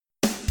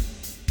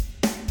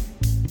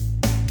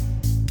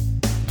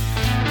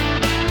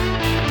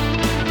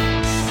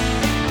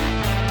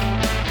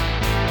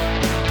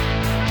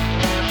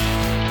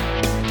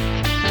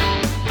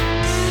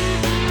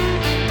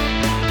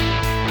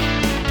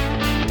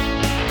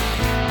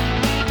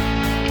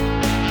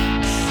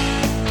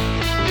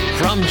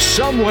From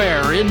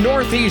somewhere in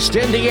Northeast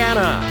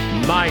Indiana,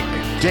 Mike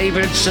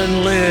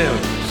Davidson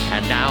lives.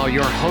 And now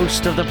your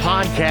host of the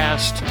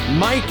podcast,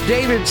 Mike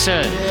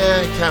Davidson.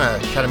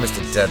 Yeah, kind of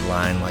missed a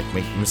deadline, like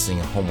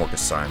missing a homework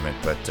assignment.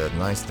 But the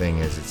nice thing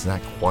is it's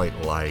not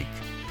quite like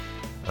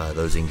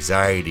those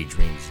anxiety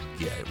dreams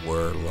you get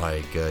where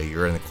like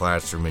you're in the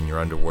classroom in your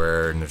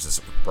underwear and there's a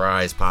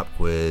surprise pop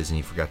quiz and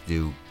you forgot to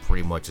do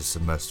pretty much a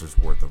semester's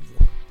worth of work.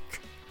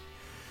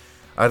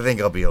 I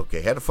think I'll be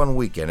okay. Had a fun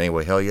weekend.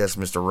 Anyway, hell yes,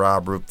 Mr.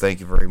 Rob Roop, thank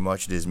you very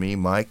much. It is me,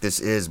 Mike. This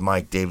is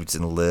Mike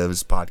Davidson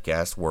Lives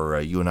podcast where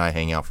you and I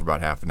hang out for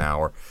about half an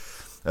hour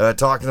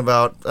talking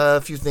about a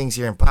few things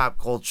here in pop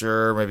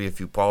culture, maybe a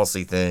few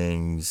policy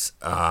things.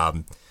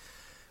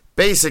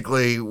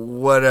 Basically,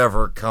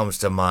 whatever comes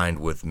to mind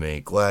with me.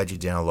 Glad you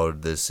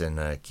downloaded this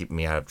and keep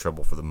me out of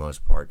trouble for the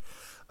most part.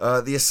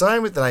 The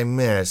assignment that I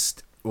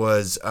missed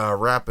was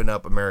wrapping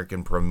up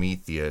American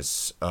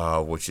Prometheus,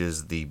 which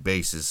is the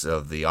basis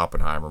of the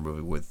Oppenheimer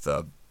movie with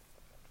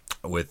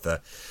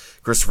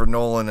Christopher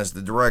Nolan as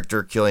the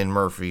director, Cillian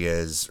Murphy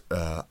as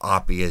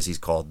Oppie, as he's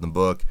called in the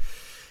book,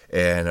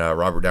 and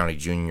Robert Downey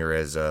Jr.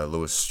 as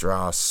Louis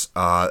Strauss.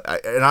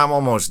 And I'm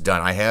almost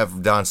done. I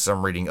have done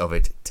some reading of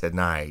it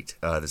tonight.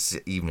 This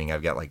evening,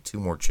 I've got like 2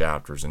 more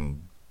chapters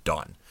and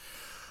done.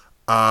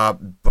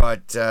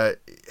 But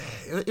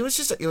it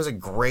was a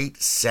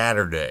great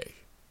Saturday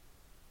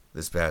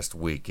this past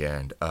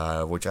weekend,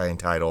 which I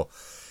entitle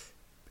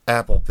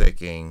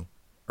Picking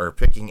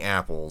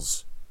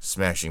Apples,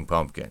 Smashing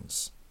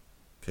Pumpkins.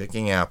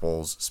 Picking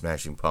apples,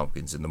 smashing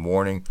pumpkins. In the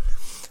morning,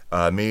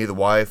 me, the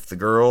wife, the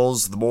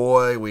girls, the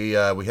boy, we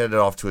headed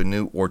off to a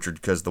new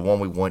orchard because the one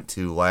we went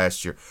to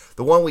last year,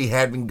 the one we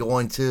had been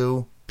going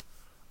to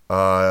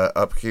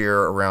up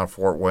here around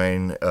Fort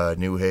Wayne,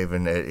 New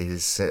Haven, it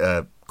is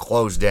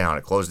closed down.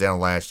 It closed down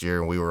last year,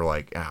 and we were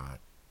like,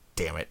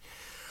 damn it.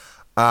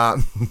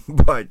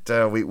 But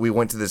we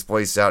went to this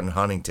place out in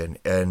Huntington,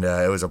 and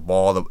it was a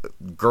ball. The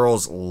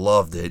girls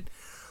loved it.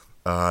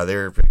 They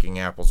were picking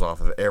apples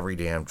off of every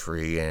damn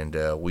tree, and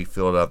we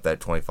filled up that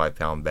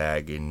 25-pound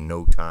bag in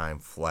no time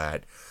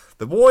flat.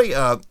 The boy,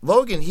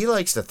 Logan, he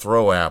likes to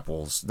throw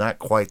apples, not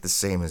quite the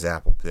same as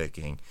apple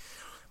picking,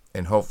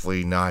 and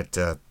hopefully not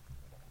a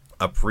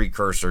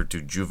precursor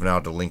to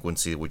juvenile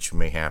delinquency, which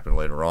may happen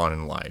later on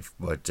in life.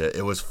 But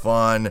it was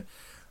fun.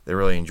 They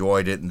really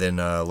enjoyed it. And then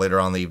later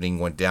on in the evening,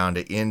 went down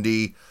to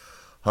Indy,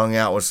 hung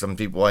out with some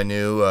people I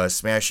knew,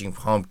 Smashing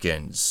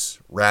Pumpkins,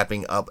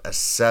 wrapping up a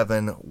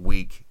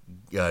 7-week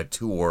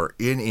tour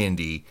in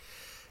Indy.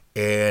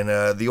 And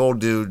the old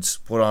dudes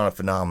put on a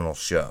phenomenal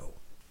show.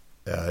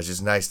 It's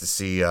just nice to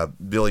see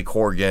Billy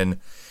Corgan,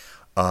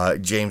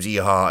 James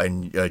Iha,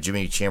 and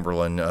Jimmy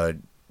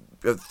Chamberlain,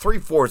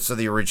 3/4 of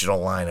the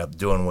original lineup,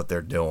 doing what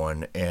they're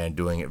doing and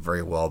doing it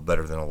very well,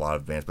 better than a lot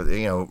of bands. But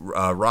you know,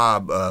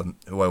 Rob,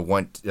 who I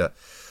went,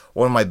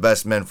 one of my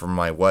best men from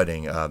my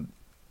wedding.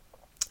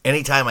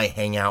 Anytime I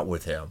hang out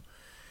with him,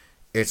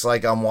 it's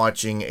like I'm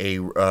watching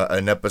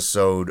an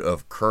episode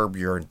of Curb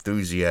Your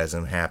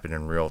Enthusiasm happen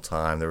in real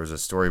time. There was a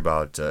story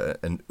about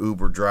an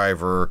Uber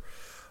driver,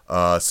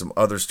 some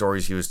other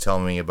stories he was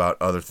telling me about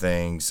other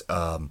things.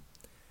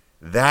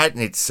 That in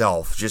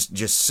itself, just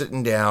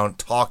sitting down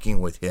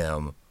talking with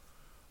him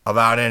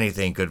about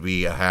anything could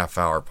be a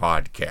half-hour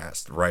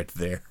podcast right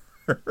there.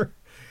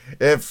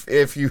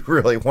 if you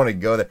really want to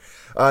go there.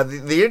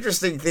 The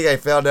interesting thing I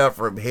found out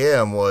from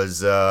him was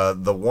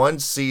the one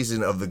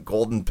season of The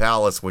Golden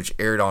Palace, which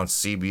aired on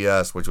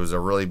CBS, which was a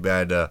really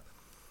bad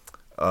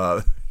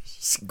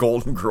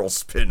Golden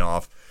Girls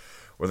spinoff,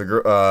 where the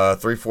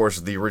 3/4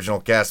 of the original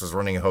cast was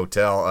running a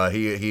hotel.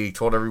 He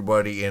told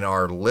everybody in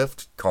our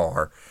Lyft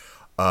car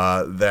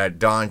that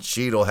Don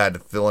Cheadle had to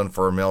fill in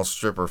for a male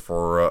stripper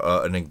for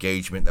an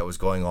engagement that was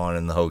going on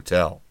in the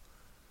hotel.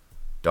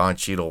 Don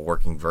Cheadle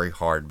working very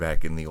hard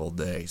back in the old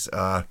days.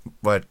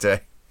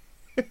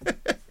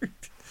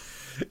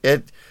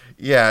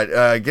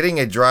 Getting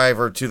a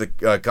driver to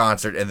the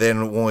concert, and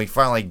then when we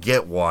finally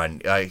get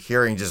one,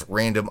 hearing just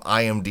random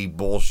IMD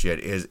bullshit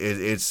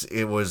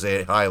it was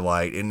a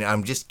highlight, and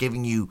I'm just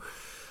giving you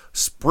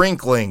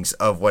sprinklings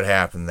of what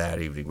happened that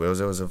evening. It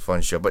was a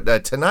fun show. But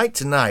tonight,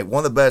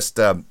 one of the best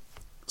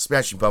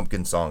Smashing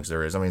Pumpkin songs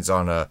there is. I mean, it's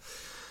on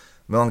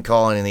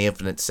Melancholy and the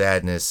Infinite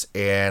Sadness,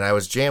 and I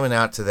was jamming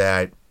out to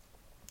that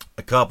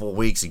a couple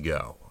weeks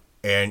ago.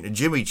 And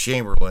Jimmy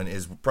Chamberlain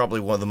is probably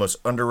one of the most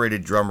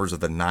underrated drummers of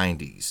the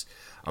 90s.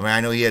 I mean,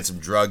 I know he had some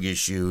drug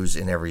issues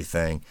and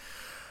everything,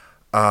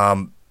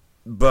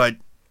 but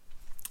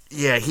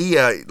yeah,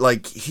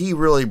 he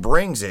really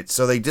brings it.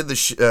 So they did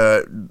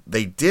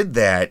they did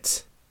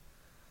that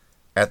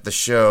at the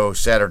show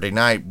Saturday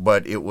night,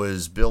 but it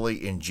was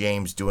Billy and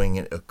James doing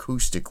it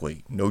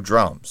acoustically, no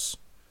drums.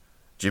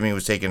 Jimmy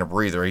was taking a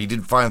breather. He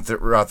did fine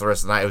throughout the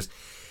rest of the night.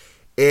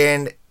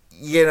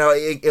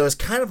 It was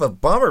kind of a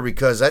bummer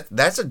because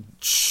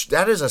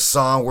that is a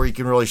song where you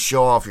can really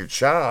show off your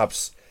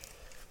chops,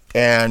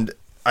 and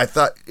I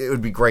thought it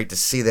would be great to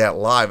see that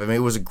live. I mean, it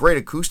was a great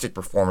acoustic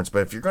performance,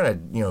 but if you're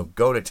going to,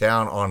 go to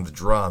town on the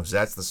drums,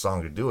 that's the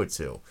song to do it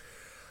to.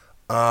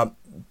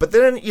 But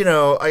then,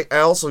 I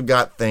also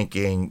got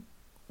thinking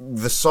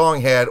the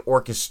song had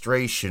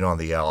orchestration on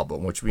the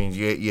album, which means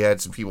you had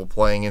some people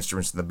playing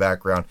instruments in the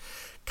background.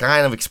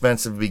 Kind of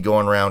expensive to be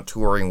going around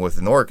touring with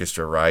an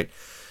orchestra, right?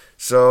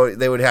 So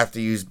they would have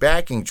to use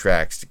backing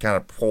tracks to kind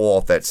of pull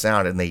off that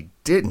sound, and they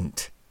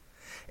didn't.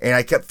 And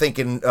I kept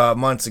thinking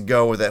months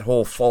ago with that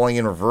whole falling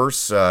in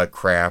reverse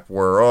crap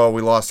where,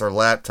 we lost our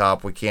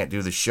laptop, we can't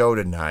do the show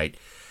tonight.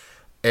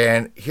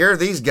 And here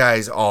these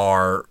guys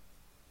are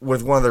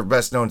with one of their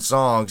best known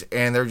songs,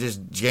 and they're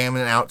just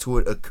jamming out to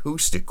it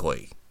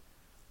acoustically.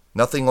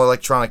 Nothing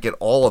electronic at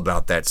all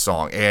about that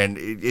song. And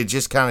it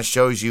just kind of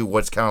shows you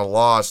what's kind of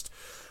lost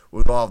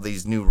with all of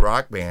these new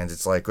rock bands.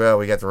 It's like, well,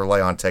 we got to rely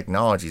on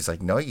technology. It's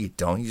like, no, you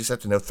don't. You just have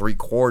to know 3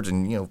 chords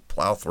and,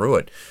 plow through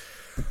it.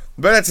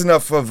 But that's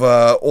enough of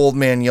Old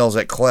Man Yells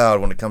at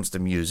Cloud when it comes to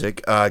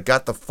music.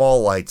 Got the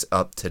fall lights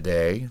up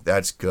today.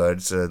 That's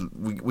good. So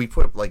we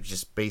put up like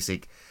just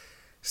basic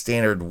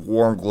standard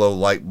warm glow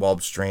light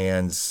bulb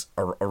strands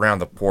around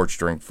the porch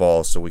during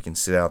fall so we can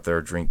sit out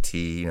there, drink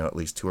tea, at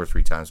least 2 or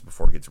 3 times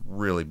before it gets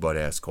really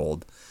butt-ass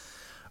cold.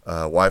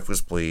 Wife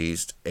was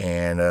pleased,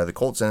 and the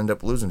Colts ended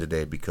up losing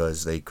today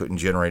because they couldn't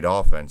generate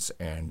offense,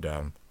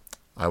 and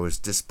I was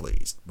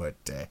displeased, but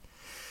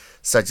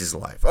such is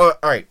life. Oh,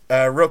 all right,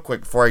 real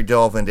quick before I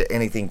delve into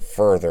anything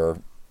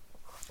further,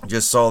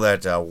 just saw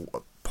that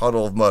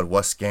Puddle of Mud,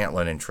 Wes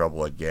Scantlin in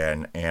trouble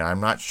again, and I'm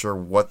not sure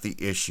what the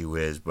issue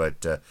is,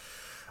 but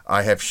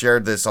I have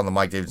shared this on the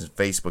Mike Davidson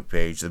Facebook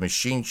page. The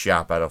machine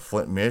shop out of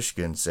Flint,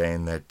 Michigan,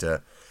 saying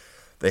that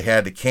they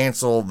had to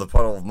cancel the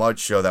Puddle of Mud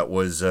show that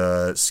was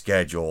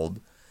scheduled,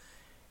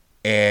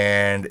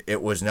 and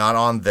it was not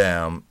on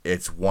them.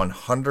 It's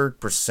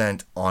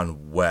 100%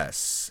 on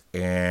Wes,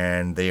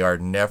 and they are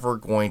never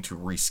going to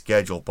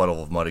reschedule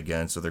Puddle of Mud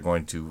again, so they're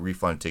going to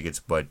refund tickets,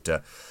 but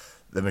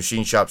the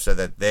machine shop said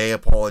that they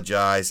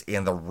apologize,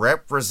 and the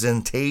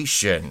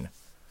representation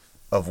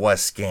of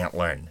Wes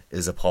Scantlin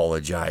is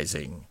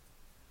apologizing.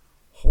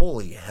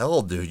 Holy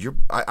hell, dude!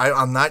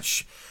 I'm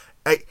not.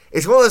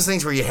 It's one of those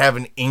things where you have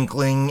an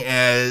inkling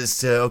as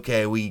to,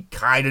 okay, we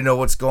kind of know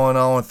what's going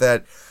on with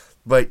that,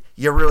 but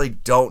you really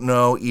don't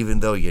know, even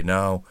though you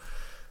know.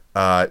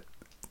 And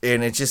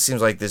it just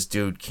seems like this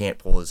dude can't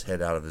pull his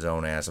head out of his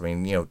own ass. I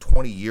mean,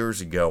 20 years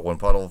ago when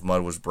Puddle of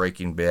Mud was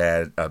Breaking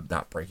Bad,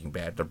 not Breaking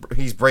Bad,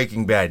 he's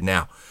Breaking Bad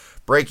now,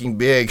 Breaking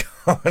Big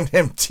on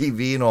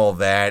MTV and all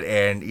that,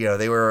 and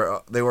they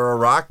were a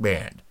rock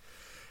band,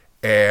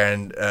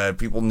 and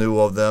people knew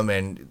of them,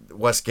 and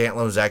Wes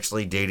Scantlin was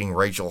actually dating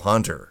Rachel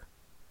Hunter,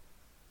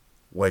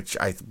 which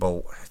I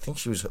think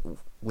she was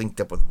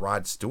linked up with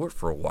Rod Stewart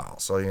for a while.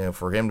 So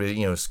for him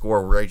to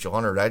score Rachel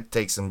Hunter, that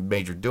takes some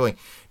major doing.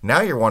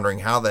 Now you're wondering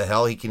how the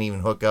hell he can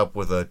even hook up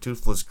with a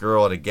toothless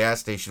girl at a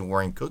gas station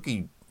wearing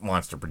Cookie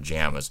Monster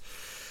pajamas.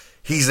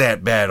 He's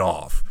that bad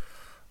off.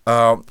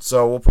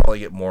 So we'll probably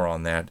get more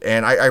on that.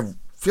 And I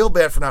feel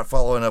bad for not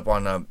following up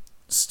on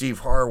Steve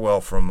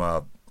Harwell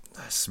from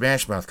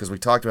Smash Mouth, because we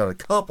talked about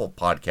it a couple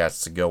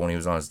podcasts ago when he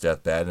was on his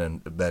deathbed,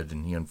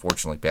 and he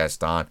unfortunately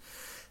passed on.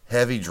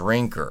 Heavy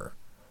drinker,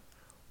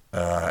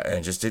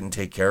 and just didn't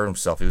take care of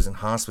himself. He was in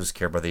hospice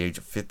care by the age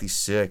of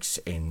 56,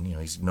 and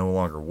he's no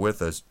longer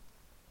with us.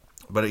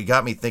 But it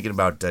got me thinking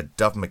about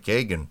Duff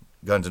McKagan,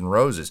 Guns N'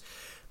 Roses,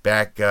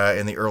 back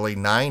in the early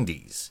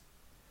 90s.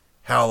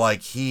 How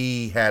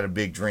he had a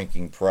big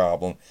drinking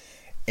problem,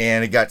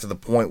 and it got to the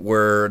point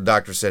where the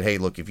doctor said, hey,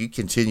 look, if you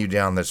continue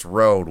down this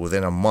road,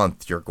 within a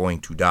month, you're going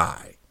to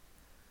die.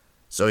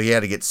 So he had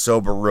to get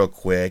sober real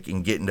quick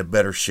and get into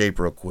better shape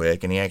real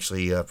quick, and he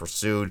actually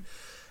pursued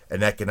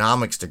an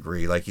economics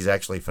degree. He's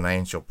actually a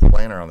financial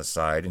planner on the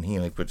side, and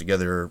he put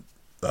together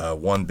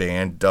one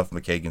band, Duff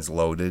McKagan's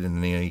Loaded, and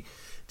then he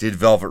did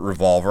Velvet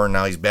Revolver, and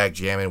now he's back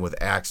jamming with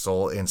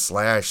Axl and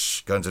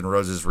Slash, Guns N'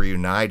 Roses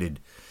Reunited.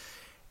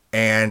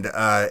 And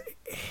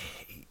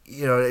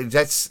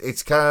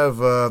it's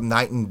kind of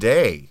night and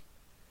day.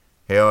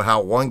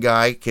 How one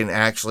guy can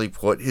actually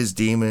put his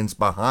demons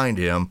behind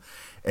him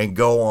and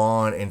go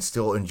on and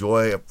still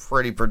enjoy a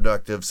pretty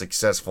productive,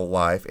 successful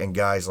life. And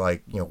guys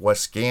like,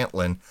 Wes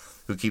Scantlin,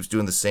 who keeps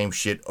doing the same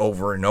shit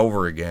over and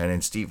over again,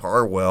 and Steve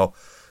Harwell,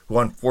 who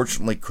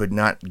unfortunately could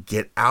not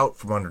get out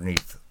from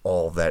underneath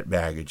all of that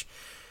baggage.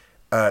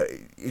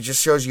 It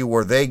just shows you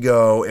where they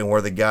go and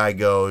where the guy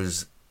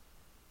goes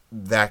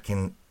that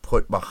can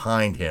put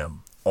behind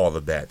him all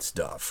the bad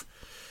stuff.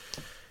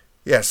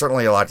 Yeah,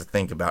 certainly a lot to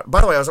think about.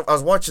 By the way, I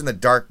was watching The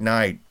Dark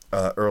Knight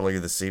earlier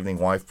this evening.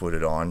 Wife put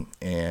it on,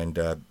 and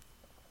it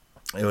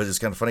was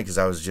just kind of funny because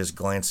I was just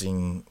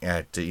glancing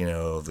at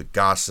the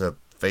gossip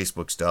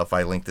Facebook stuff.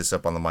 I linked this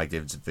up on the Mike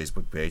Davidson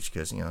Facebook page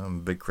because I'm a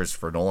big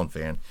Christopher Nolan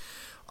fan.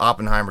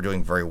 Oppenheimer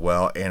doing very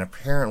well, and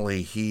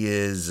apparently he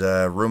is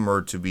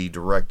rumored to be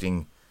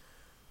directing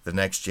the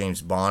next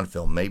James Bond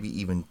film, maybe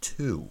even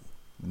the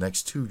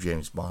next 2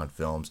 James Bond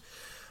films.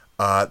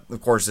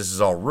 Of course, this is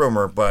all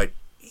rumor, but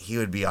he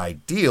would be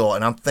ideal.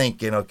 And I'm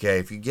thinking, okay,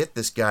 if you get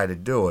this guy to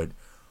do it,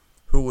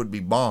 who would be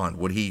Bond?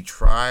 Would he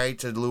try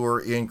to lure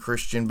in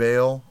Christian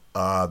Bale,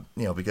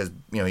 because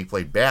he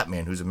played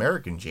Batman, who's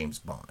American James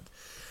Bond.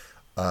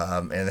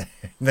 And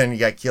then you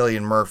got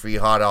Cillian Murphy,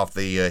 hot off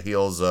the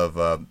heels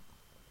of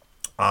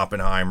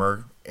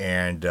Oppenheimer,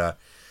 and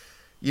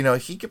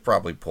he could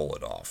probably pull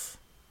it off.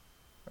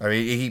 I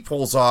mean, he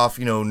pulls off,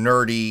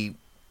 nerdy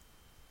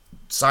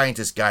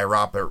scientist guy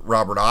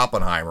Robert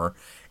Oppenheimer,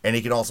 and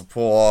he can also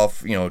pull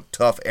off,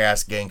 tough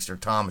ass gangster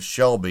Thomas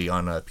Shelby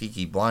on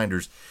Peaky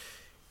Blinders.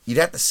 You'd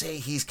have to say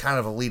he's kind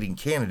of a leading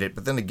candidate,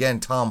 but then again,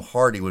 Tom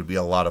Hardy would be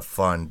a lot of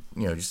fun,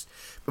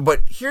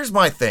 But here's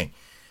my thing: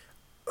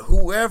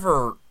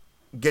 whoever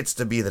gets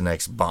to be the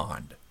next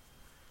Bond,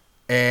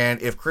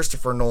 and if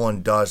Christopher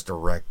Nolan does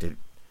direct it,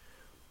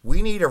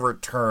 we need a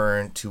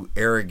return to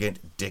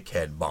arrogant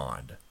dickhead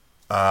Bond,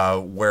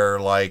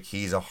 where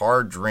he's a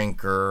hard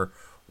drinker,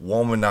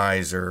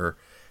 womanizer,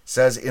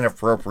 says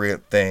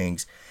inappropriate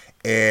things,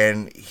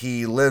 and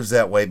he lives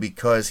that way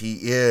because he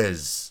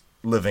is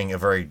living a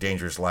very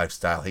dangerous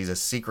lifestyle. He's a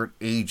secret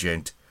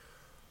agent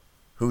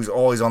who's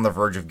always on the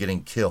verge of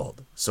getting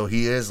killed. So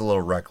he is a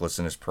little reckless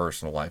in his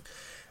personal life.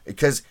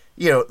 Because,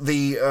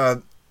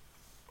 the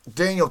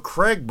Daniel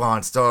Craig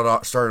Bond started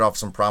off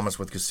some promise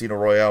with Casino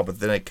Royale, but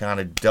then it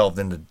kind of delved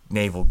into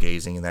navel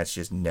gazing, and that's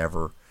just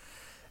never,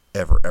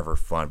 ever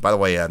fun. By the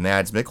way,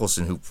 Mads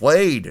Mikkelsen, who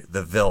played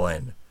the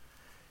villain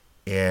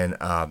in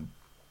the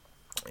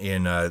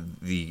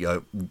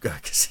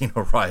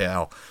Casino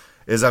Royale,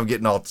 as I'm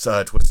getting all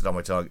twisted on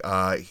my tongue,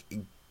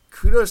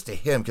 kudos to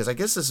him, because I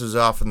guess this was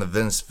off in the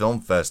Venice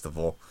Film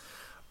Festival.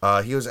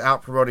 He was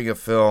out promoting a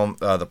film,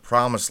 The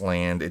Promised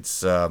Land.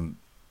 It's a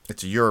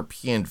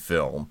European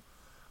film.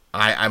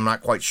 I'm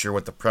not quite sure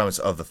what the premise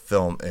of the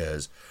film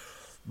is,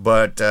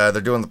 but they're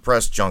doing the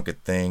press junket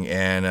thing,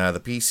 and the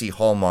PC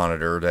Hall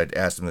Monitor that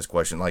asked him this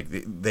question,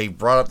 they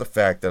brought up the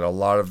fact that a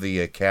lot of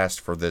the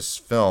cast for this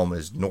film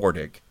is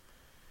Nordic,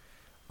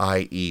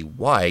 i.e.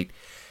 white,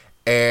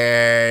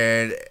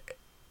 and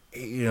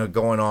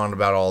going on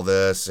about all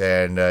this,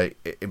 and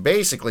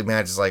basically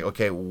Matt is like,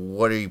 okay,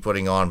 what are you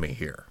putting on me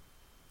here?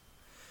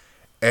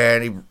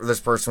 And this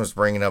person was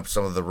bringing up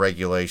some of the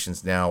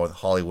regulations now with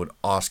Hollywood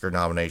Oscar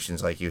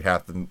nominations, like you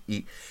have to,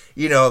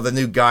 the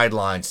new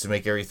guidelines to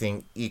make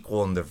everything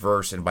equal and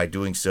diverse, and by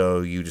doing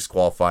so, you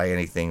disqualify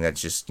anything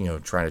that's just,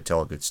 trying to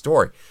tell a good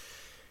story.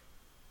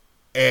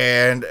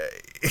 And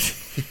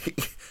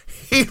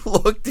he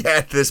looked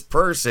at this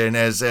person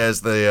as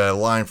the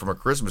line from A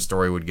Christmas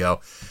Story would go,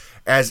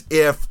 as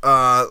if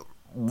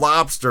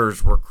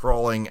lobsters were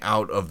crawling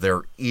out of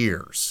their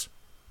ears.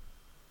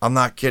 I'm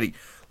not kidding.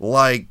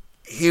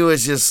 He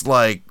was just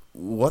like,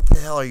 what the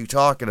hell are you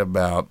talking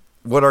about?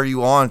 What are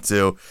you on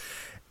to?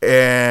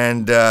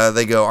 And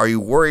they go, are you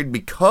worried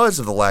because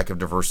of the lack of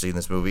diversity in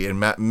this movie? And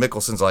Matt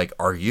Mikkelsen's like,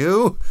 are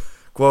you?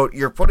 Quote,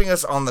 you're putting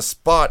us on the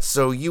spot,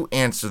 so you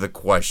answer the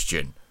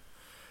question.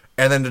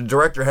 And then the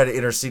director had to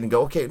intercede and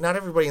go, okay, not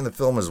everybody in the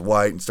film is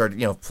white, and started,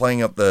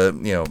 playing up the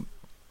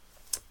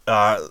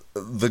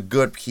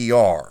good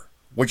PR,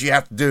 which you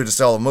have to do to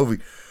sell a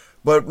movie.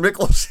 But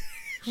Mikkelsen,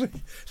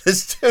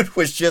 this dude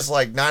was just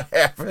not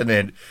having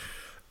it.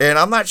 And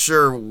I'm not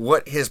sure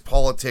what his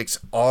politics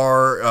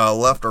are,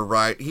 left or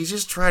right. He's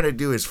just trying to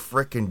do his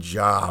frickin'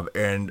 job.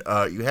 And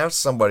you have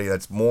somebody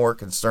that's more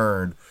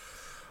concerned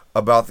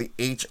about the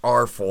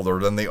HR folder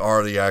than they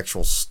are the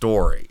actual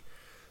story.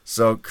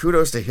 So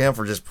kudos to him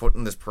for just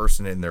putting this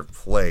person in their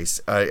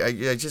place.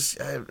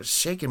 I'm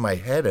shaking my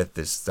head at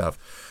this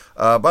stuff.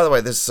 By the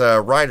way, this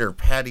writer,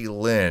 Patty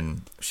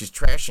Lynn, she's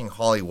trashing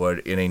Hollywood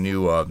in a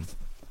new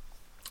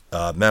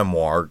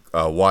memoir,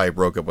 Why I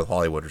Broke Up with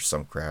Hollywood or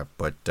some crap.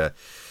 But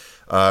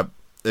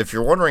if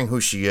you're wondering who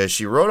she is,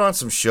 she wrote on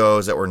some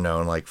shows that were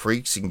known, like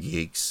Freaks and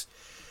Geeks,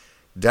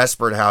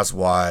 Desperate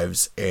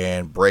Housewives,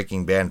 and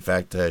Breaking Bad. In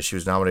fact, she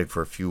was nominated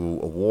for a few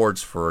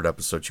awards for an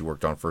episode she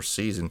worked on first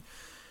season.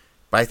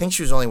 But I think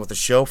she was only with the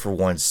show for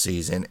one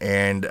season,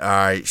 and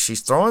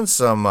she's throwing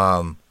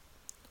some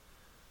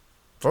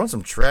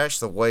trash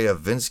the way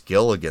of Vince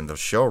Gilligan, the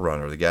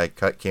showrunner, the guy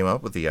came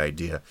up with the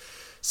idea,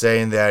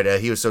 saying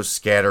that he was so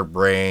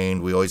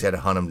scatterbrained, we always had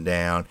to hunt him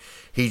down.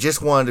 He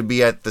just wanted to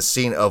be at the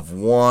scene of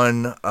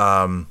one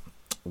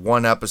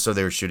episode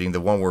they were shooting,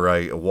 the one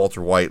where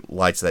Walter White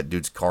lights that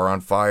dude's car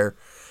on fire.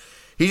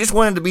 He just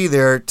wanted to be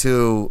there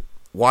to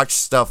watch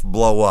stuff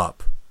blow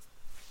up.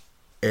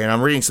 And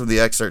I'm reading some of the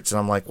excerpts, and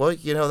I'm like, well,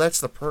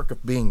 that's the perk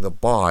of being the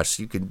boss.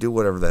 You can do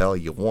whatever the hell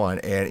you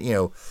want.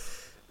 And,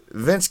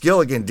 Vince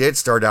Gilligan did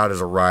start out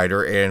as a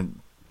writer and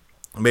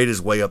made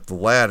his way up the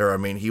ladder. I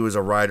mean, he was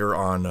a writer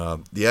on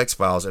The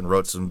X-Files and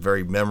wrote some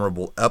very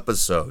memorable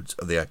episodes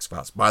of The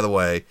X-Files. By the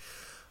way,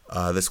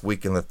 this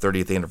week in the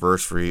 30th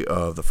anniversary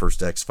of the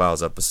first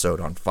X-Files episode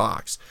on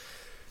Fox,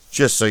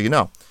 just so you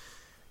know.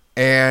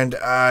 And,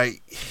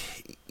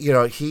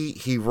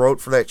 he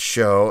wrote for that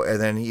show,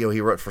 and then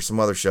he wrote for some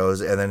other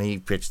shows, and then he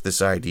pitched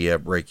this idea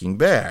of Breaking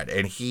Bad.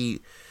 And he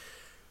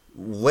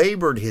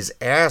labored his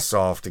ass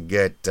off to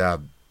get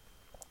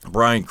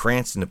Bryan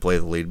Cranston to play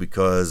the lead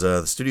because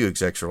the studio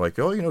execs are like,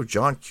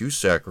 John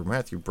Cusack or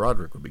Matthew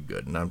Broderick would be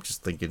good. And I'm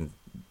just thinking,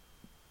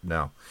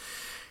 no.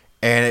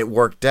 and it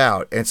worked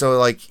out. And so,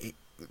 like,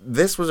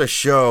 this was a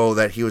show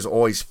that he was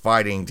always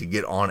fighting to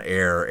get on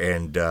air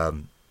and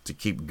to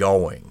keep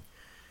going.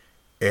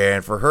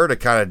 And for her to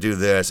kind of do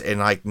this and,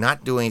 like,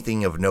 not do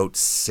anything of note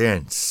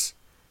since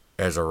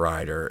as a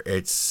writer,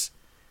 it's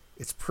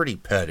pretty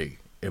petty,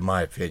 in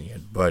my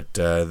opinion. But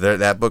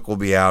that book will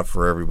be out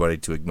for everybody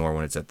to ignore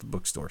when it's at the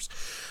bookstores.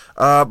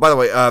 By the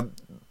way,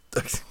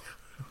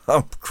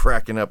 I'm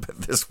cracking up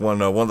at this one.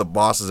 One of the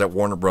bosses at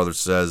Warner Brothers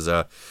says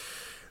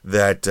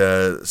that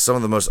some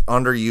of the most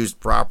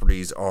underused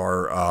properties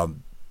are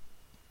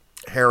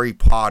Harry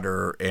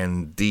Potter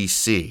and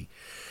DC.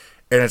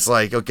 And it's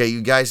like, okay,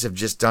 you guys have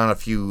just done a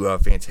few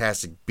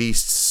Fantastic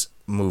Beasts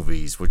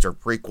movies, which are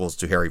prequels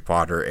to Harry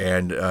Potter,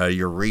 and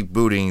you're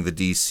rebooting the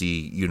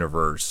DC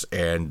universe,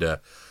 and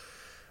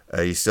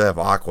you still have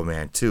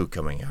Aquaman 2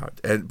 coming out.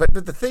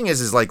 But the thing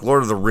is like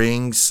Lord of the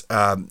Rings,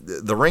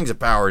 the Rings of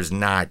Power is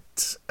not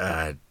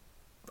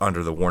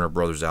under the Warner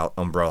Brothers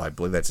umbrella. I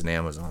believe that's an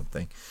Amazon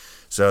thing.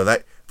 So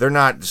that they're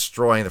not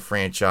destroying the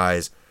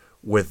franchise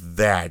with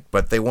that,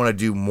 but they want to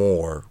do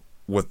more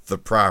with the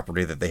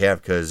property that they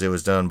have, because it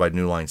was done by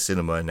New Line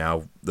Cinema, and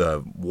now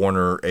the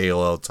Warner,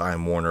 AOL,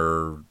 Time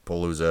Warner,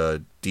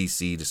 Palooza,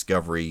 DC,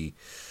 Discovery,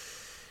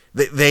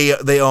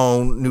 they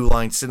own New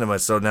Line Cinema,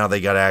 so now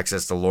they got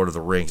access to Lord of the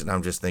Rings. And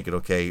I'm just thinking,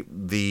 okay,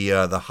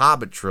 the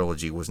Hobbit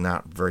trilogy was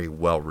not very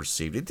well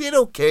received. It did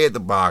okay at the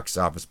box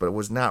office, but it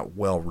was not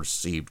well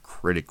received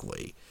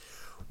critically.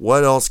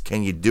 What else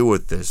can you do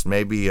with this?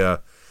 Maybe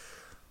a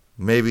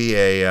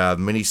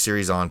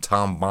miniseries on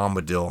Tom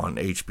Bombadil on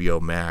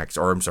HBO Max,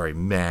 or I'm sorry,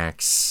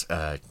 Max,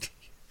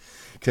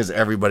 because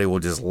everybody will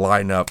just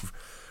line up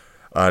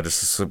to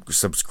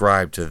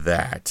subscribe to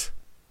that.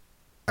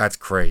 That's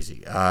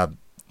crazy.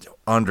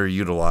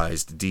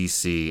 Underutilized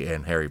DC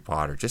and Harry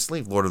Potter. Just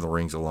leave Lord of the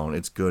Rings alone.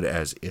 It's good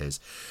as is.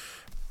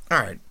 All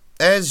right.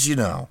 As you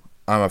know,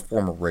 I'm a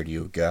former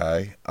radio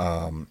guy,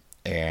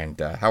 and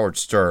Howard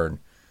Stern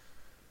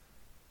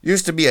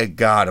used to be a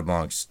god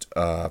amongst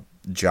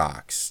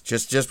jocks,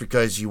 just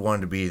because you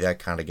wanted to be that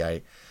kind of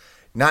guy.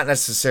 Not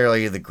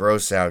necessarily the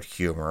gross out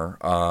humor,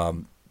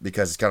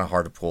 because it's kind of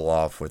hard to pull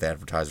off with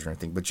advertisers or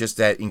anything, but just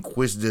that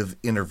inquisitive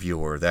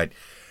interviewer, that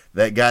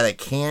guy that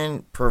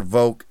can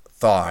provoke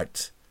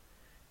thought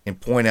and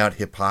point out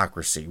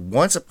hypocrisy.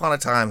 Once upon a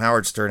time,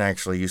 Howard Stern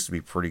actually used to be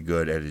pretty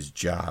good at his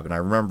job, and I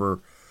remember,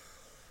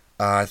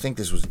 I think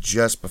this was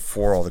just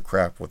before all the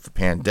crap with the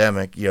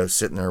pandemic,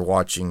 sitting there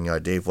watching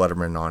Dave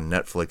Letterman on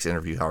Netflix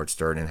interview Howard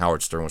Stern, and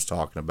Howard Stern was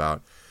talking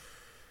about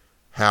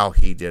how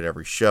he did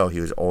every show. He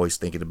was always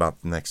thinking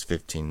about the next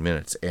 15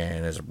 minutes,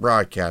 and as a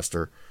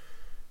broadcaster,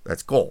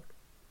 that's gold.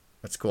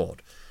 That's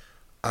gold.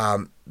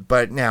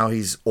 But now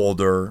he's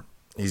older,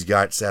 he's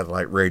got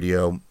satellite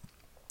radio,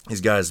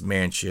 he's got his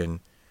mansion.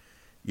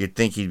 You'd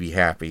think he'd be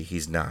happy.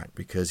 He's not,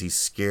 because he's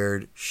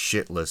scared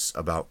shitless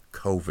about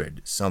COVID,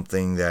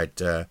 something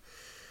that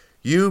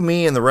you,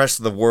 me, and the rest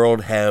of the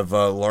world have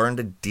learned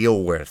to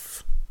deal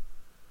with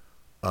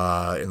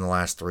in the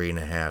last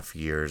 3.5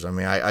 years. I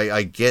mean,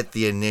 I get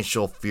the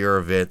initial fear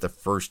of it, the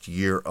first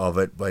year of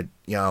it, but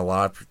a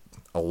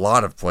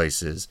lot of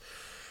places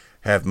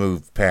have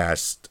moved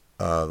past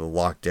the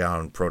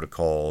lockdown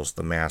protocols,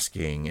 the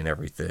masking, and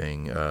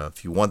everything.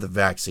 If you want the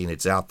vaccine,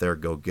 it's out there.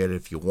 Go get it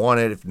if you want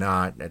it. If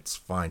not, that's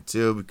fine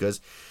too, because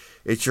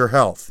it's your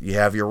health. You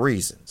have your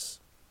reasons.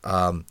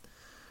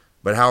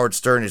 But Howard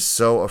Stern is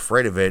so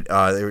afraid of it.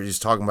 They were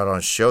just talking about it on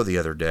a show the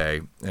other day,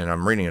 and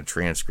I'm reading a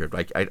transcript.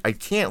 I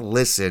can't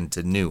listen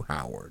to new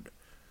Howard,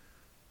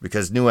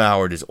 because new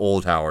Howard is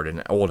old Howard,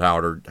 and old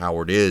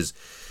Howard is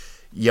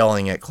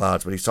yelling at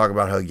clouds. But he's talking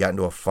about how he got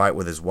into a fight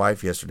with his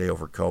wife yesterday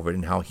over COVID,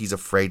 and how he's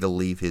afraid to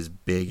leave his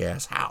big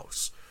ass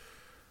house.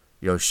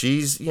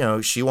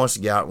 She wants to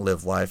get out and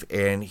live life,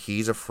 and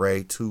he's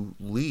afraid to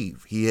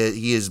leave. He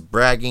is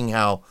bragging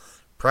how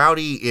proud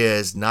he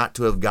is not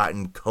to have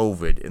gotten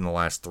COVID in the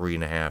last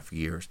 3.5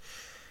 years,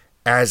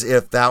 as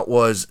if that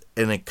was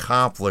an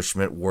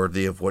accomplishment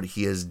worthy of what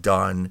he has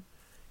done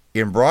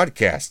in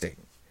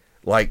broadcasting.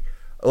 Like,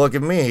 look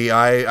at me,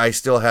 I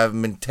still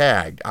haven't been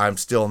tagged. I'm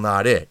still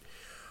not it.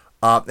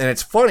 And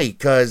it's funny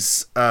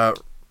because,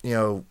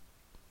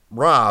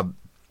 Rob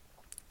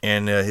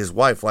and his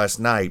wife last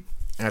night,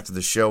 after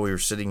the show, we were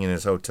sitting in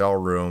his hotel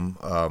room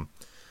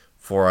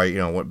before I,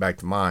 went back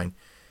to mine.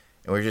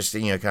 And we were just,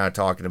 kind of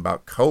talking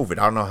about COVID.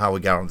 I don't know how we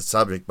got on the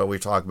subject, but we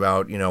talked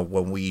about,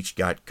 when we each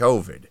got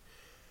COVID.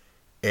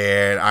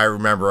 And I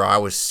remember I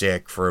was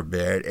sick for a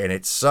bit, and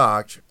it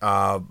sucked.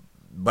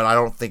 But I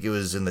don't think it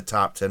was in the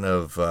top 10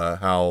 of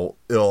how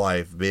ill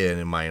I've been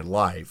in my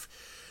life.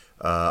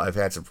 I've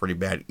had some pretty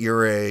bad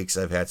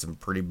earaches. I've had some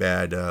pretty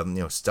bad,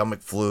 stomach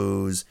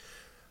flus.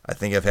 I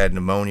think I've had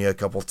pneumonia a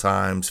couple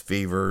times,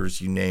 fevers,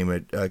 you name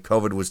it.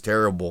 COVID was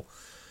terrible,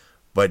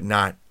 but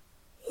not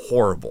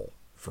horrible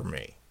for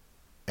me.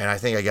 And I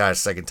think I got a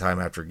second time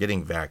after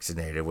getting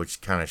vaccinated,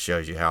 which kind of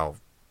shows you how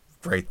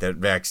great that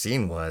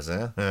vaccine was,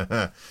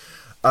 huh?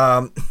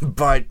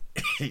 But,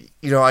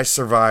 I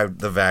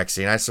survived the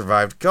vaccine. I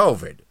survived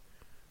COVID.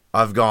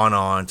 I've gone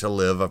on to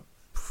live a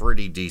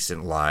pretty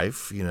decent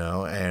life,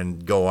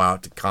 and go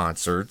out to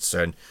concerts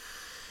and,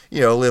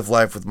 live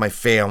life with my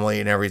family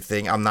and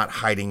everything. I'm not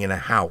hiding in a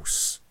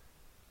house.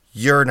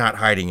 You're not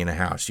hiding in a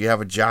house. You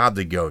have a job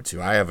to go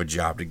to. I have a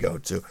job to go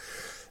to.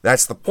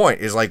 That's the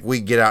point, is like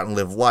we get out and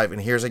live life.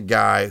 And here's a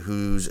guy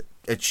who's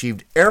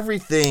achieved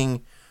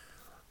everything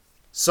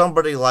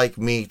somebody like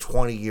me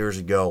 20 years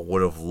ago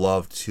would have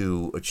loved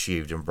to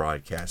achieve in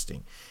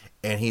broadcasting.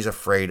 And he's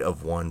afraid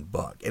of one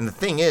bug. And the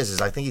thing is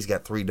I think he's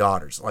got 3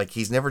 daughters. Like,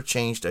 he's never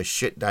changed a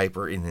shit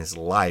diaper in his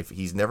life.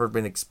 He's never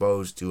been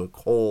exposed to a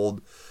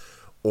cold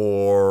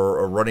or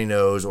a runny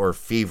nose or a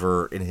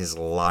fever in his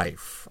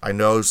life. I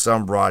know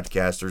some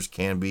broadcasters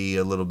can be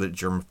a little bit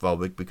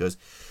germophobic because,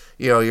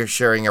 you're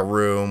sharing a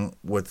room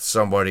with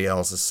somebody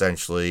else,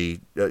 essentially.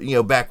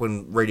 Back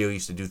when radio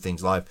used to do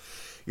things live,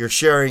 you're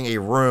sharing a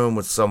room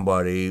with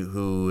somebody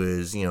who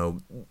is,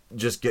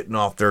 just getting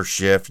off their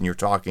shift, and you're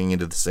talking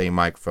into the same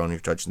microphone, you're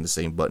touching the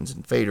same buttons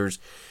and faders.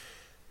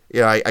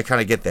 I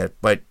kind of get that,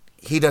 but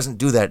he doesn't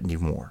do that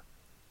anymore.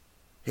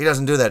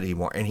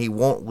 And he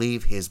won't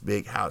leave his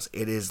big house.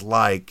 It's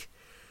like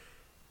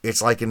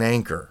an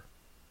anchor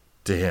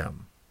to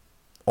him.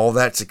 All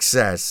that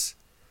success,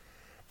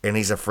 and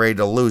he's afraid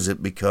to lose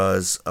it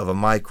because of a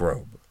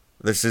microbe.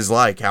 This is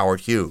like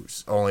Howard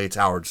Hughes, only it's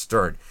Howard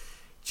Stern.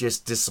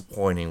 Just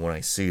disappointing when I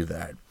see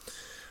that.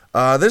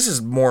 This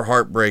is more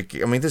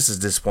heartbreaking. I mean, this is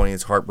disappointing.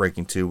 It's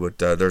heartbreaking too. But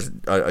there's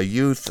a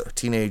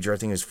teenager, I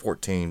think he was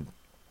 14,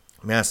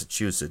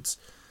 Massachusetts,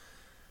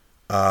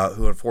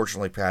 who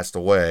unfortunately passed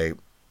away.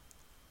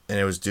 And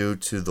it was due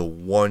to the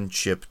one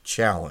chip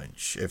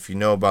challenge. If you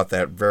know about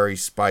that very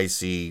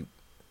spicy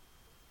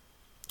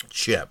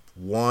chip,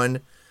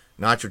 one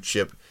nacho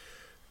chip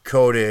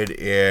coated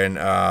in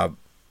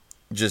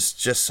just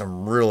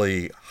some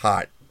really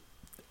hot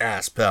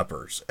ass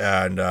peppers.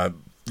 And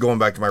going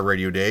back to my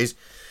radio days,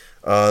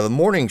 the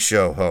morning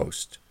show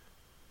host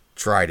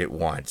tried it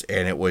once,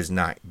 and it was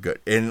not good.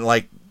 And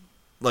like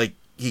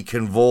he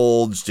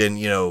convulsed, and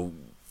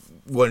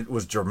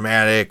was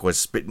dramatic, was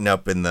spitting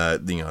up in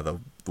the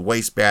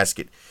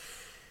wastebasket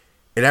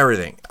and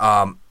everything.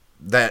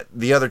 That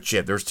the other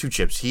chip, there was 2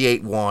 chips. He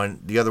ate one,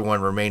 the other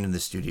one remained in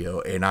the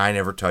studio, and I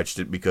never touched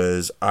it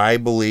because I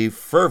believe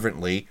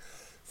fervently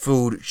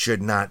food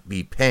should not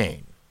be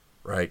pain,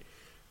 right?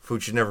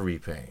 Food should never be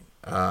pain.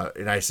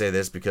 And I say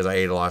this because I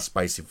ate a lot of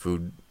spicy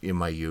food in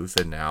my youth,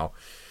 and now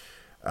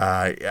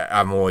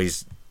I'm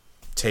always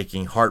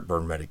taking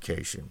heartburn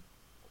medication.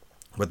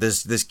 But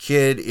this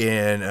kid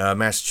in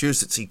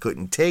Massachusetts, he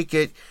couldn't take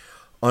it.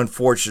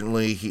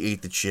 Unfortunately, he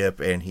ate the chip,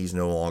 and he's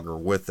no longer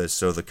with us.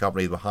 So the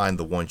company behind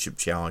the one chip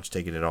challenge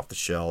taking it off the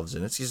shelves,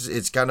 and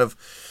it's kind of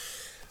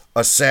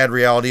a sad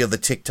reality of the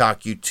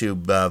TikTok,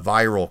 YouTube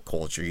viral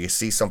culture. You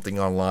see something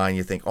online,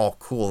 you think, "Oh,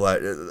 cool,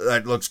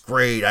 that looks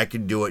great. I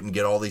can do it and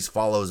get all these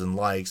follows and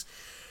likes,"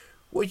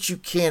 which you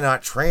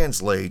cannot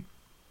translate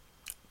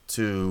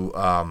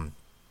to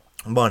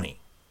money.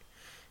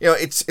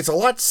 It's a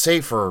lot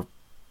safer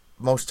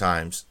most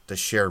times to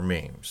share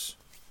memes.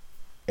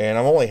 And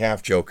I'm only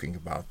half joking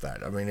about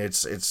that. I mean,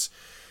 it's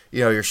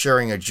you're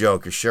sharing a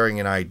joke, you're sharing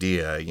an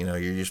idea, you're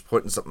just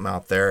putting something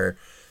out there.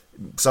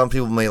 Some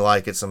people may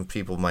like it, some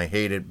people might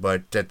hate it,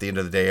 but at the end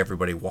of the day,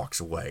 everybody walks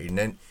away.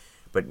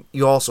 But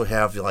you also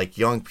have like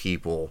young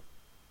people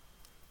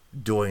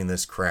doing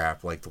this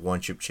crap, like the one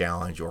chip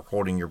challenge or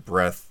holding your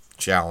breath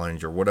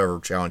challenge or whatever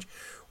challenge,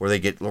 where they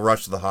get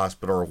rushed to the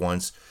hospital or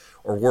once,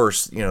 or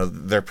worse,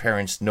 their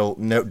parents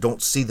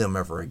don't see them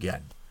ever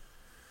again.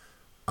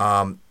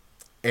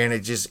 And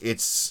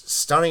it's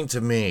stunning to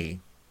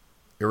me,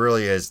 it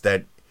really is,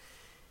 that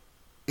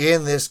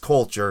in this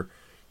culture,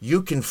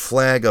 you can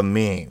flag a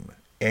meme,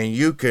 and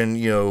you can,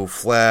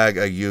 flag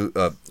a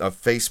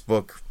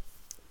Facebook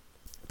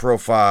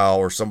profile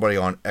or somebody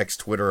on X,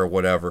 Twitter, or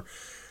whatever.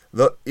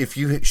 If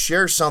you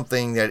share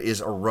something that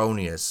is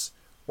erroneous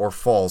or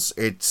false,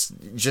 it's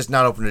just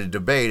not open to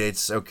debate.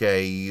 It's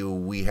okay,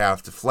 we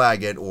have to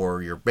flag it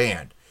or you're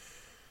banned.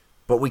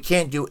 But we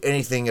can't do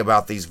anything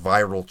about these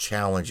viral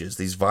challenges,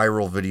 these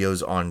viral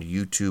videos on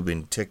YouTube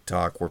and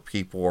TikTok where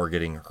people are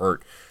getting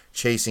hurt,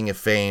 chasing a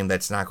fame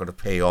that's not going to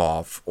pay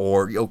off.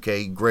 Or,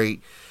 okay,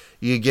 great,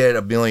 you get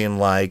 1 million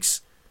likes,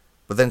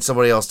 but then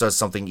somebody else does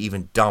something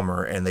even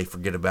dumber and they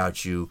forget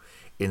about you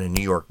in a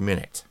New York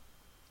minute.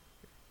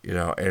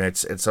 And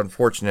it's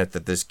unfortunate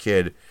that this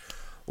kid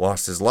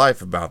lost his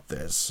life about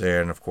this.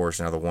 And, of course,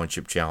 now the one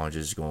chip challenge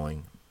is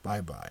going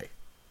bye-bye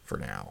for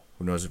now.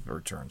 Who knows if it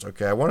returns.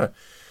 Okay, I want to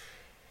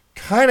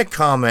kind of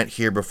comment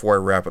here before I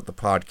wrap up the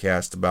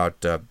podcast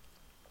about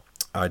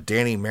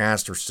Danny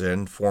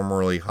Masterson,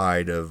 formerly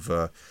Hyde of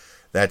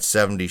That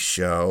 70s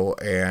Show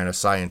and a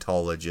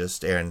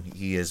Scientologist, and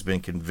he has been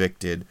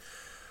convicted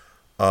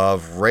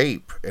of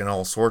rape and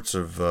all sorts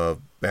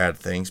of bad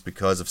things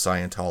because of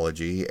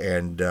Scientology,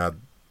 and I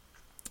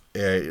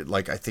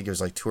think it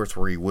was like 2 or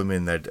 3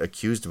 women that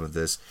accused him of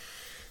this.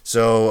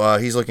 So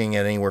he's looking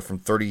at anywhere from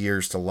 30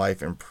 years to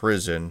life in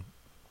prison,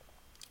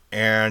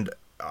 and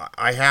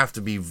I have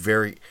to be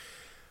very...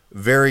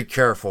 very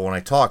careful when I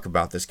talk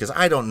about this because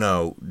I don't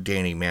know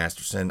Danny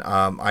Masterson.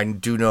 I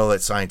do know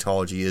that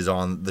Scientology is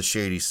on the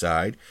shady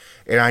side,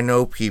 and I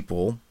know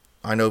people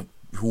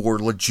who were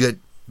legit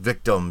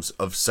victims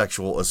of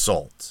sexual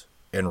assault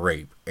and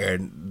rape,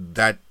 and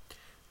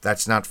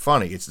that's not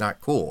funny. It's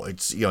not cool.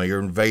 It's, you're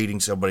invading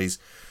somebody's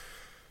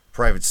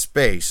private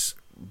space.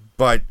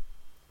 But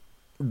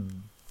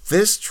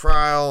this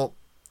trial,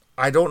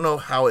 I don't know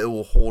how it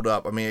will hold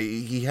up. I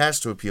mean, he has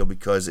to appeal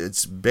because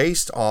it's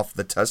based off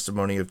the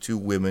testimony of two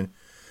women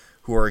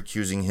who are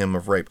accusing him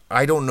of rape.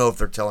 I don't know if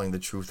they're telling the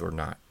truth or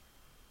not.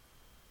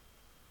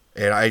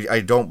 And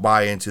I don't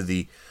buy into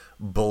the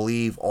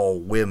believe all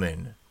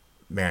women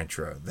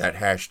mantra, that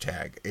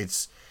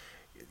hashtag.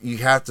 You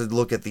have to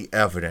look at the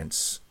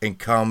evidence and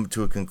come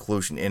to a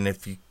conclusion. And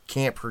if you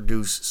can't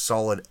produce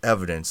solid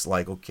evidence,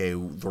 like, okay,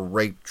 the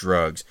rape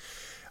drugs,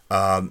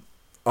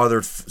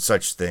 other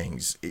such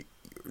things,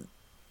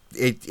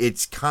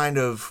 it's kind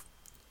of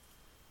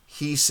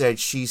he said,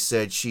 she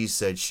said, she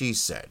said, she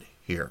said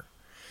here.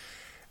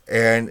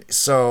 And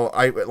so,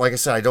 like I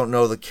said, I don't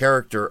know the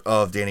character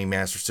of Danny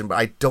Masterson, but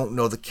I don't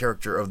know the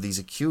character of these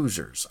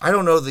accusers. I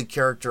don't know the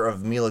character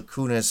of Mila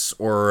Kunis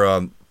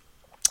or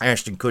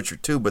Ashton Kutcher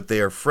too, but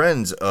they are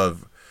friends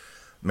of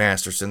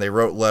Masterson. They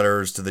wrote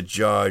letters to the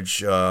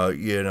judge,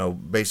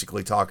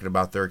 basically talking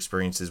about their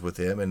experiences with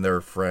him, and they're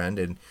a friend,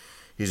 and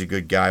he's a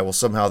good guy. Well,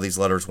 somehow these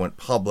letters went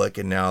public,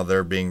 and now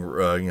they're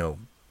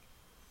being,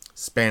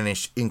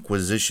 Spanish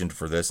Inquisitioned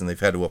for this, and they've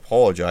had to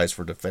apologize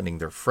for defending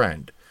their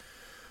friend,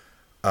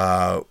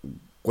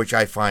 which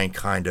I find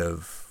kind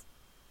of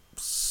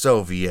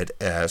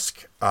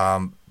Soviet-esque,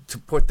 to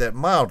put that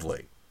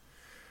mildly.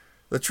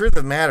 The truth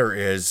of the matter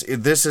is,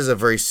 this is a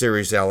very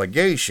serious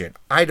allegation.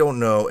 I don't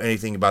know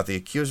anything about the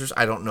accusers.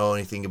 I don't know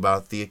anything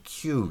about the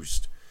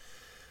accused.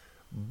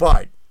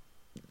 But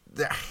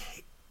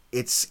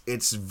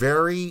it's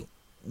very,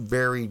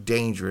 very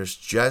dangerous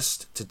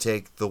just to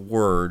take the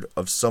word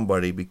of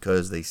somebody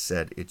because they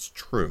said it's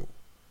true.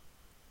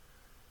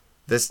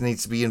 This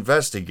needs to be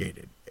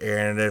investigated.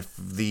 And if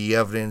the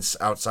evidence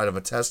outside of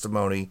a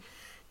testimony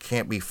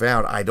can't be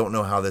found, I don't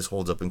know how this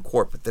holds up in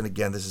court. But then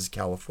again, this is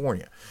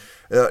California.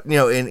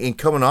 In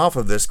coming off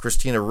of this,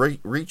 Christina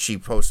Ricci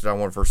posted on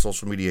one of her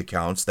social media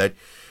accounts that,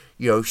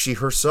 she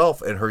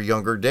herself in her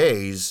younger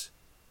days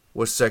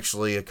was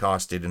sexually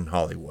accosted in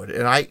Hollywood.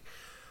 And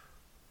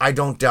I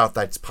don't doubt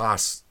that's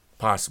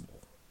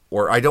possible.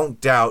 Or I don't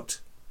doubt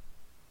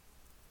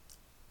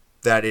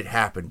that it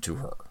happened to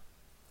her.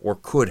 Or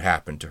could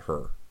happen to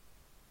her.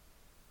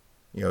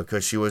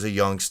 Because she was a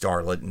young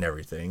starlet and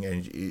everything.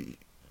 And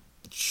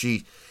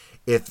she...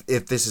 If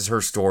this is her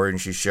story and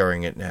she's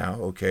sharing it now,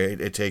 okay,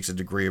 it takes a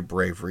degree of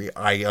bravery.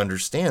 I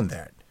understand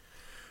that.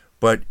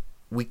 But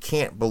we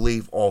can't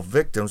believe all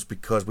victims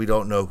because we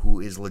don't know who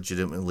is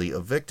legitimately a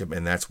victim.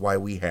 And that's why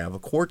we have a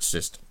court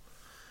system.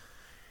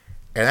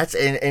 And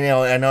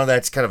I know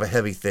that's kind of a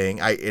heavy thing.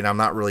 I'm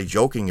not really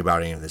joking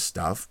about any of this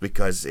stuff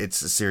because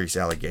it's a serious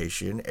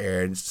allegation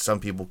and some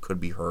people could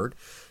be hurt.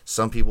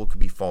 Some people could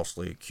be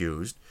falsely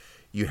accused.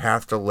 You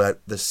have to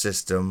let the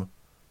system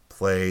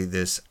play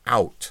this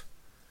out.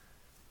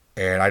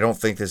 And I don't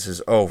think this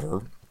is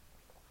over.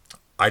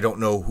 I don't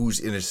know who's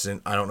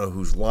innocent. I don't know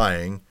who's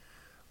lying.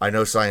 I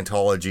know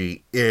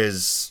Scientology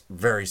is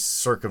very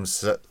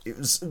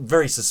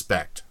very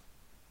suspect.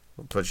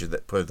 I'll put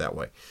it that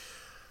way.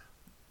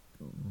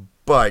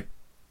 But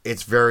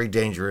it's very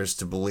dangerous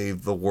to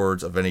believe the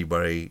words of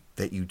anybody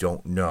that you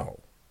don't know.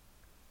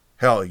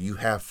 Hell, you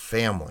have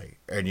family,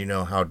 and you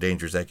know how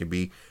dangerous that can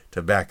be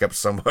to back up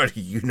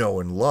somebody you know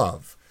and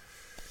love.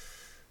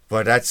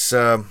 But that's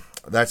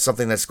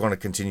something that's going to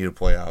continue to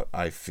play out,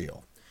 I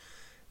feel.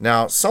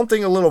 Now,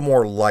 something a little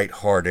more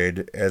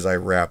lighthearted as I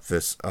wrap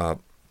this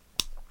up,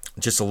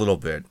 just a little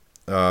bit.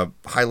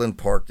 Highland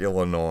Park,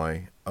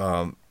 Illinois.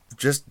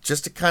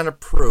 Just to kind of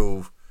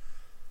prove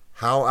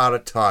how out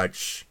of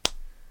touch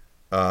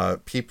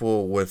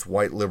people with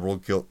white liberal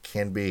guilt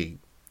can be.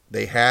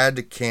 They had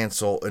to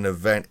cancel an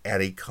event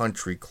at a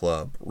country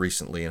club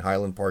recently in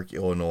Highland Park,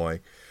 Illinois,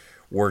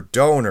 where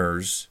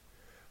donors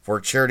for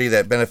a charity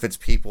that benefits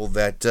people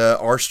that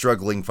are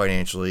struggling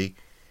financially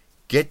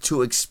get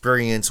to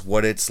experience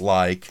what it's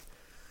like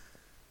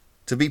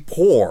to be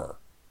poor,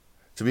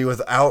 to be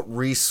without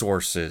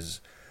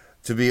resources,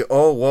 to be,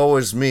 oh, woe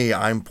is me,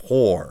 I'm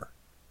poor,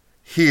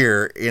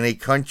 here in a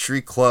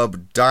country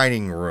club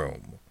dining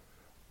room,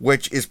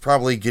 which is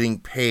probably getting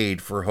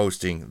paid for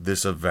hosting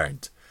this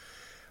event.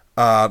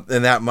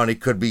 And that money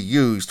could be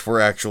used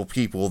for actual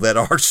people that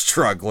are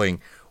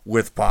struggling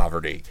with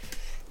poverty.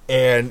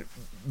 And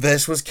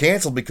this was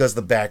canceled because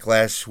the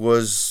backlash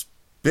was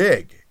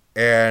big.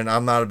 And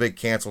I'm not a big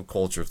cancel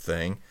culture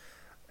thing.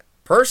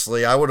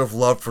 Personally, I would have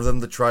loved for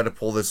them to try to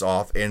pull this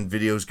off and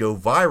videos go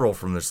viral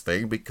from this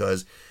thing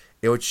because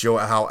it would show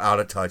how out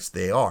of touch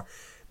they are.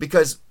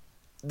 Because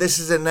this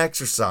is an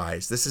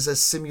exercise. This is a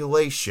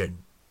simulation.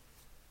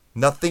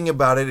 Nothing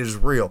about it is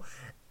real.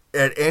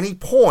 At any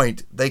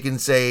point, they can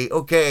say,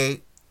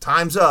 okay,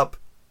 time's up,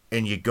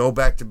 and you go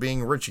back to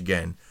being rich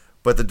again.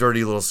 But the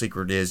dirty little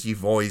secret is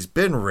you've always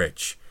been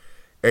rich.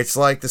 It's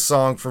like the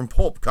song from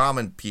Pulp,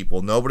 Common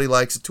People. Nobody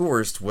likes a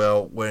tourist.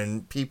 Well,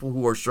 when people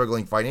who are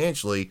struggling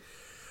financially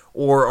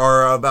or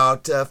are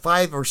about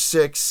 5 or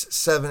 6,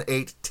 7,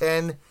 8,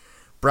 10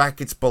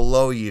 brackets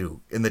below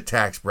you in the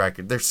tax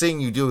bracket, they're seeing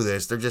you do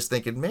this. They're just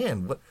thinking,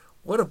 man,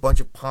 what a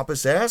bunch of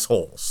pompous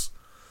assholes.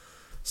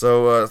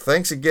 So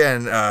thanks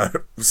again,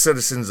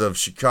 citizens of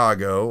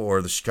Chicago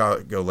or the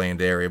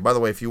Chicagoland area. By the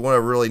way, if you want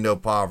to really know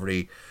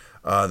poverty,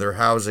 they're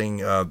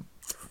housing, a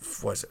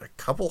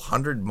couple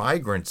hundred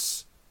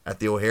migrants at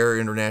the O'Hare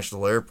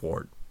International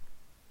Airport.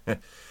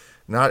 It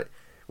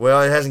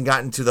hasn't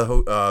gotten to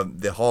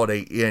the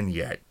Holiday Inn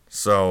yet.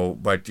 So,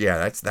 but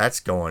yeah,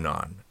 that's going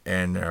on,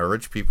 and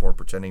rich people are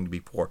pretending to be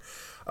poor.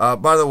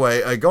 By the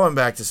way, going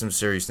back to some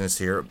seriousness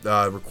here,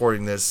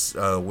 recording this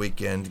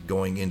weekend,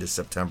 going into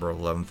September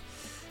 11th.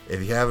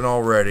 If you haven't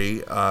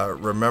already,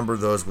 remember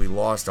those we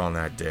lost on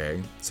that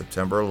day,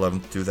 September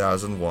 11th,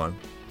 2001,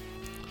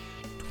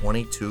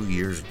 22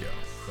 years ago.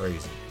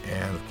 Crazy.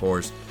 And of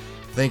course,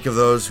 think of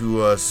those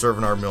who serve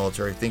in our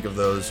military. Think of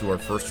those who are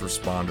first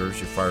responders,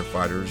 your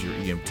firefighters, your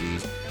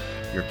EMTs,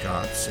 your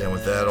cops. And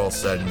with that all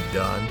said and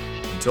done,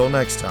 until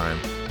next time,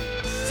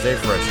 stay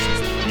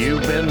fresh.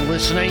 You've been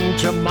listening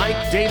to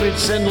Mike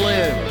Davidson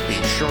Live. Be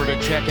sure to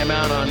check him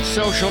out on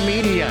social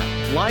media.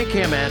 Like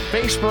him at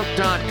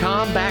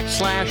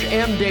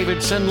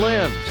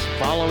facebook.com/mdavidsonlives.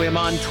 Follow him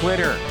on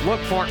Twitter. Look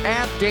for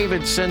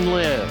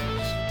 @DavidsonLives.